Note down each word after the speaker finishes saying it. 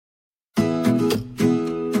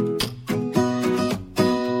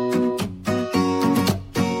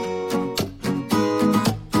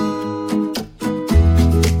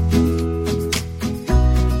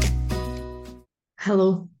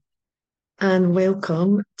Hello, and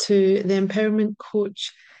welcome to the Empowerment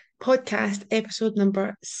Coach podcast, episode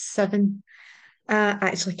number 7. I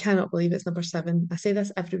actually cannot believe it's number 7. I say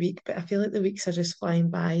this every week, but I feel like the weeks are just flying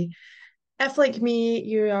by. If, like me,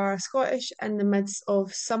 you are Scottish in the midst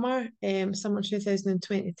of summer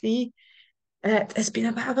 2023, it's been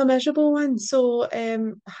a bit of a miserable one. So,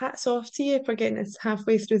 hats off to you for getting us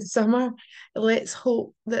halfway through the summer. Let's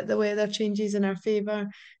hope that the weather changes in our favour,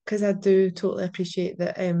 because I do totally appreciate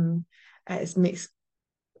that it makes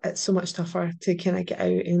it so much tougher to kind of get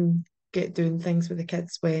out and get doing things with the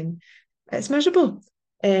kids when it's miserable.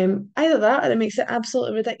 Either that or it makes it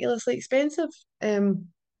absolutely ridiculously expensive.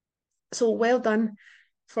 So well done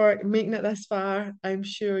for making it this far. I'm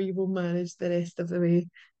sure you will manage the rest of the way.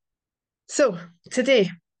 So today,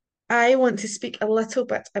 I want to speak a little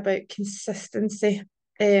bit about consistency,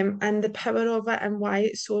 and the power of it and why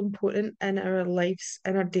it's so important in our lives,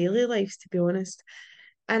 in our daily lives, to be honest.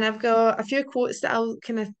 And I've got a few quotes that I'll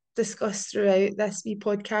kind of discuss throughout this wee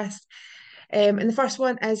podcast. And the first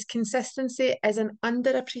one is: consistency is an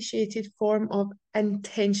underappreciated form of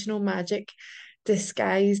intentional magic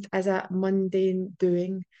disguised as a mundane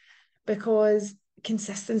doing, because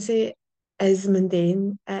consistency is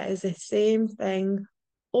mundane. It is the same thing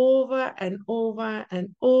over and over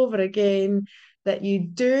and over again, that you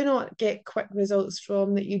do not get quick results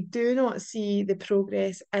from, that you do not see the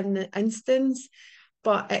progress in the instance,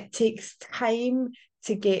 but it takes time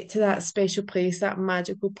to get to that special place, that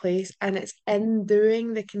magical place. And it's in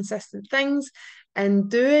doing the consistent things and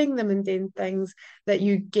doing the mundane things that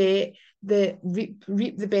you get the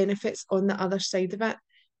reap the benefits on the other side of it.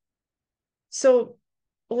 So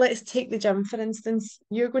let's take the gym, for instance.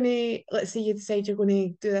 You're going to, let's say you decide you're going to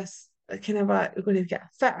do this kind of you're going to get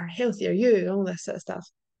fitter, healthier, all this sort of stuff.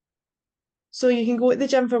 So you can go to the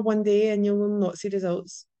gym for one day and you'll not see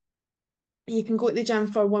results. You can go to the gym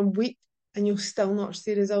for 1 week and you'll still not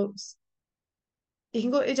see results. You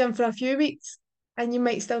can go to the gym for a few weeks and you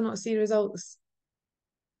might still not see results.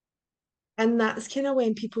 And that's kind of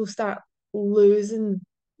when people start losing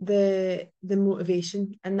the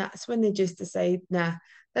motivation. And that's when they just decide, nah,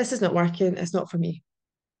 this is not working, it's not for me.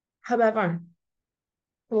 However,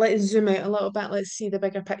 let's zoom out a little bit, let's see the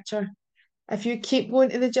bigger picture. If you keep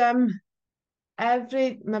going to the gym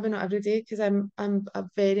maybe not every day, because I'm a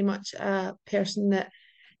very much a person that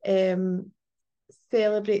um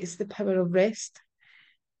celebrates the power of rest.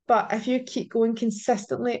 But if you keep going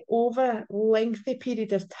consistently over a lengthy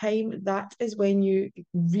period of time, that is when you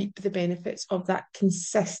reap the benefits of that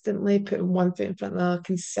consistently putting one foot in front of the other,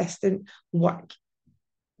 consistent work.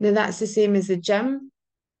 Now, that's the same as the gym.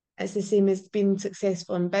 It's the same as being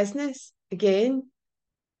successful in business. Again,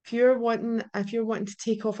 if you're wanting to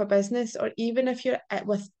take off a business, or even if you're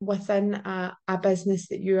within a business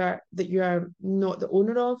that you are not the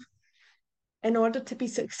owner of, in order to be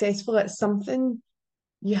successful at something,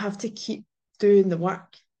 you have to keep doing the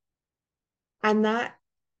work. And that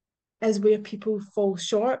is where people fall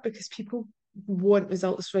short, because people want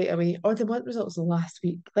results right away, or they want results last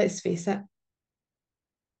week. Let's face it.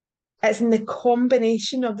 It's in the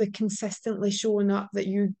combination of the consistently showing up that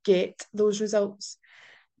you get those results.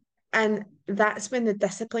 And that's when the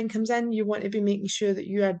discipline comes in. You want to be making sure that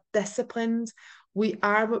you are disciplined. We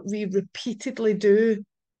are what we repeatedly do.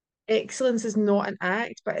 Excellence is not an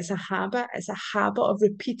act, but it's a habit. It's a habit of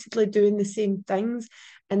repeatedly doing the same things.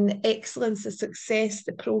 And the excellence, the success,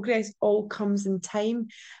 the progress all comes in time.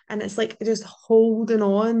 And it's like just holding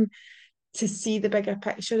on to see the bigger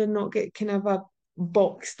picture and not get kind of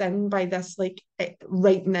boxed in by this like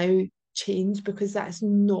right now change, because that's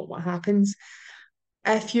not what happens.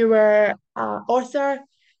 If you were an author,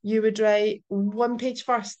 you would write one page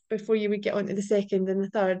first before you would get onto the second and the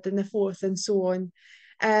third and the fourth and so on.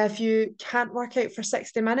 If you can't work out for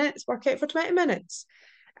 60 minutes, work out for 20 minutes.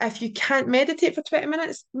 If you can't meditate for 20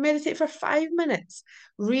 minutes, meditate for 5 minutes.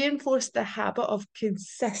 Reinforce the habit of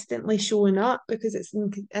consistently showing up, because it's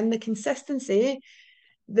in the consistency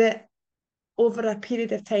that over a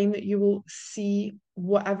period of time that you will see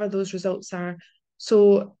whatever those results are.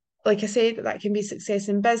 So, like I said, that can be success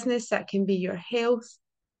in business, that can be your health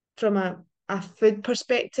from a food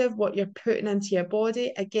perspective, what you're putting into your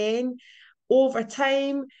body. Again, over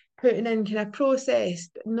time, putting in kind of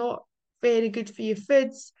processed, not very good for you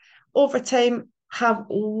foods. Over time, have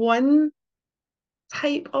one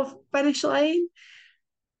type of finish line.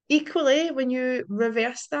 Equally, when you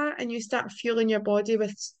reverse that and you start fueling your body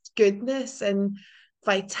with goodness and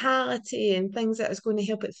vitality and things that is going to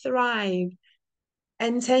help it thrive,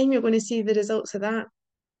 in time you're going to see the results of that.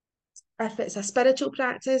 If it's a spiritual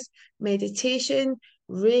practice, meditation,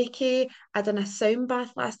 Reiki. I done a sound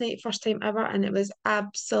bath last night, first time ever, and it was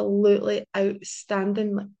absolutely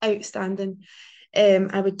outstanding, like, outstanding.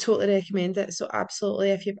 I would totally recommend it. So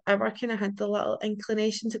absolutely, if you've ever kind of had the little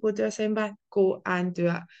inclination to go do a sound bath, go and do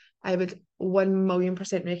it. I would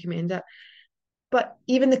 1,000,000% recommend it. But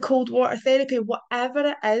even the cold water therapy, whatever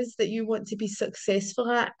it is that you want to be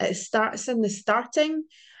successful at, it starts in the starting,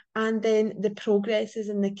 and then the progress is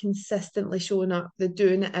in the consistently showing up, the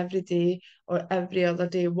doing it every day or every other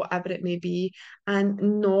day, whatever it may be,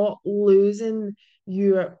 and not losing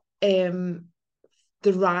your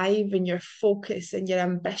drive and your focus and your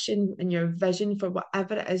ambition and your vision for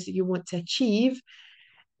whatever it is that you want to achieve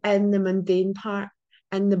in the mundane part,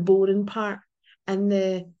 and the boring part, and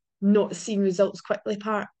the not seeing results quickly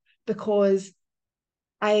part. Because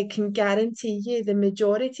I can guarantee you the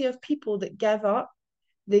majority of people that give up,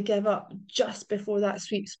 they give up just before that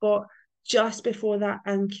sweet spot, just before that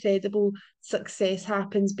incredible success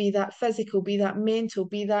happens, be that physical, be that mental,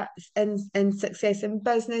 be that in success in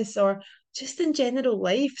business or just in general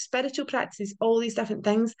life, spiritual practices, all these different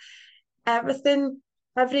things. Everything,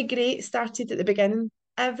 every great started at the beginning.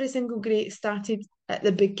 Every single great started at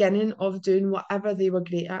the beginning of doing whatever they were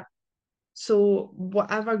great at. So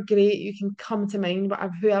whatever great you can come to mind,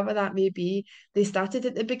 whatever whoever that may be, they started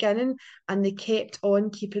at the beginning and they kept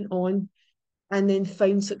on keeping on and then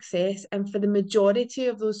found success. And for the majority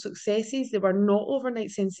of those successes, they were not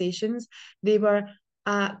overnight sensations. They were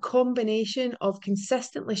a combination of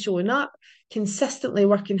consistently showing up, consistently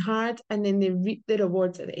working hard, and then they reap the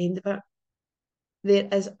rewards at the end of it. There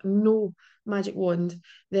is no magic wand.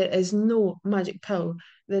 There is no magic pill.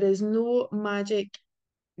 There is no magic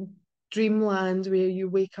dreamland where you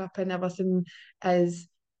wake up and everything is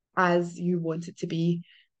as you want it to be.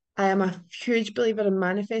 I am a huge believer in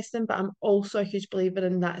manifesting, but I'm also a huge believer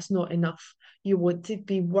in that it's not enough. You want to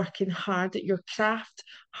be working hard at your craft,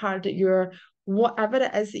 hard at your whatever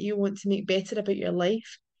it is that you want to make better about your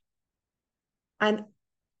life, and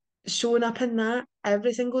showing up in that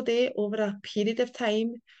every single day over a period of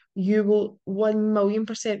time, you will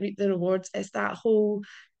 1,000,000% reap the rewards. It's that whole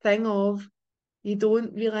thing of you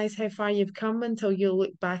don't realize how far you've come until you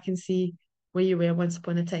look back and see where you were once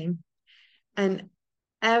upon a time. And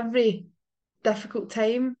every difficult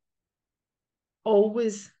time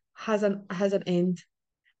always has an end.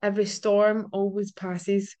 Every storm always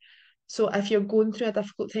passes. So if you're going through a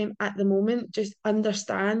difficult time at the moment, just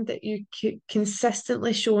understand that you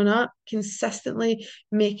consistently showing up, consistently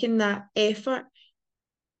making that effort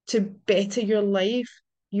to better your life,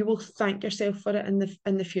 you will thank yourself for it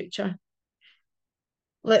in the future.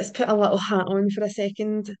 Let's put a little hat on for a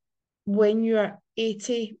second. When you are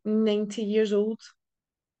 80, 90 years old,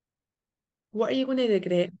 what are you going to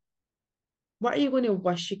regret? What are you going to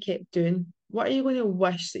wish you kept doing? What are you going to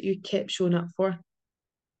wish that you kept showing up for?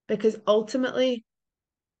 Because ultimately,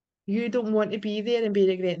 you don't want to be there and be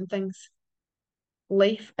regretting things.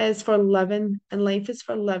 Life is for living, and life is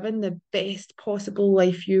for living the best possible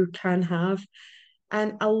life you can have.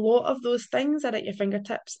 And a lot of those things are at your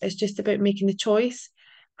fingertips. It's just about making the choice,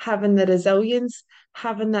 having the resilience,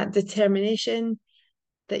 having that determination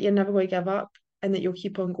that you're never going to give up and that you'll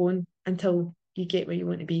keep on going until you get where you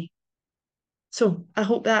want to be. So I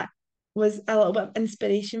hope that was a little bit of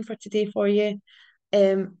inspiration for today for you.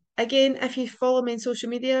 Again, if you follow me on social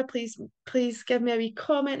media, please give me a wee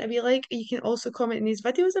comment, a wee like. You can also comment in these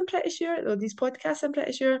videos, I'm pretty sure, or these podcasts, I'm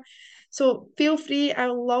pretty sure. So feel free. I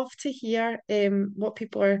love to hear what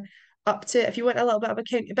people are up to. If you want a little bit of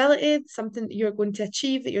accountability, something that you're going to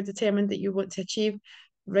achieve, that you're determined that you want to achieve,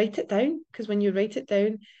 write it down, because when you write it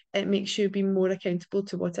down, it makes you be more accountable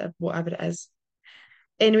to whatever it is.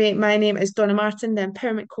 Anyway, my name is Donna Martin, the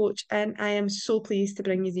Empowerment Coach, and I am so pleased to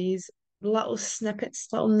bring you these little snippets,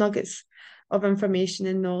 little nuggets of information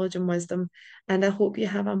and knowledge and wisdom. And I hope you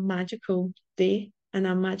have a magical day and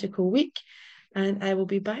a magical week. And I will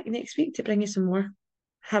be back next week to bring you some more.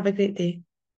 Have a great day.